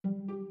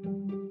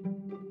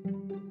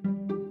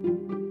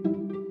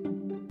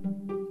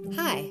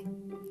Hi,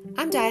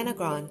 I'm Diana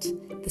Grant,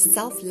 the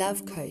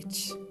Self-Love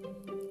Coach.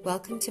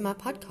 Welcome to my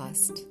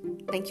podcast.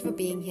 Thank you for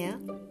being here.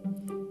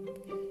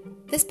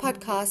 This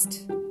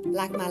podcast,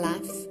 like my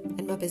life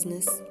and my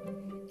business,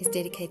 is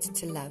dedicated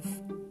to love.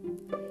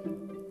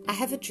 I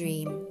have a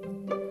dream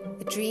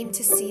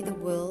to see the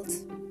world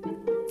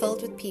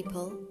filled with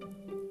people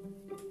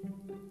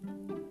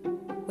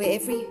where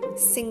every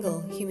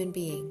single human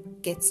being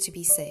gets to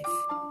be safe.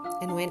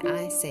 And when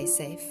I say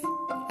safe,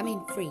 I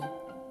mean free.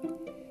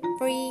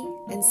 Free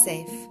and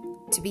safe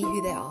to be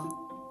who they are,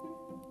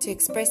 to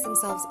express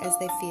themselves as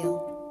they feel,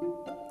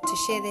 to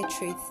share their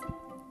truth,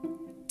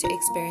 to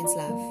experience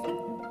love.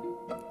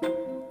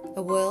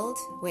 A world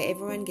where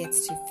everyone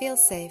gets to feel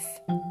safe,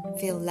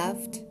 feel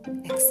loved,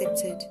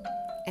 accepted,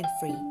 and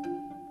free.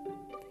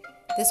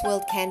 This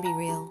world can be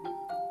real,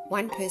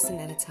 one person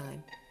at a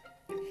time.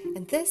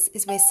 And this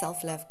is where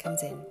self-love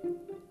comes in.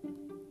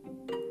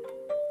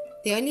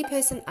 The only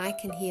person I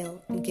can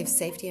heal and give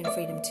safety and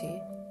freedom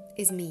to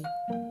is me.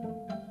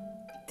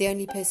 The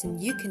only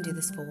person you can do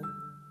this for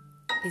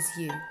is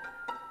you.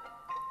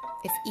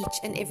 If each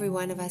and every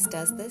one of us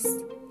does this,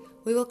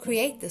 we will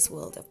create this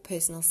world of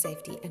personal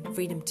safety and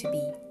freedom to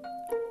be.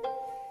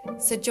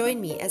 So join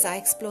me as I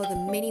explore the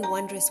many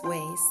wondrous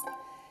ways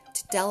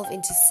to delve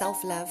into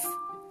self-love,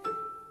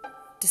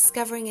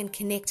 discovering and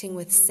connecting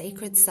with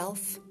sacred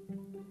self,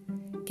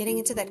 getting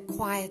into that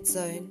quiet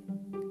zone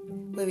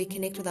where we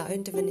connect with our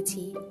own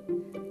divinity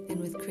and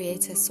with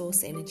Creator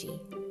Source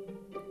energy.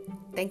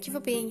 Thank you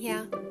for being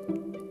here.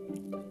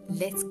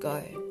 Let's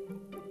go.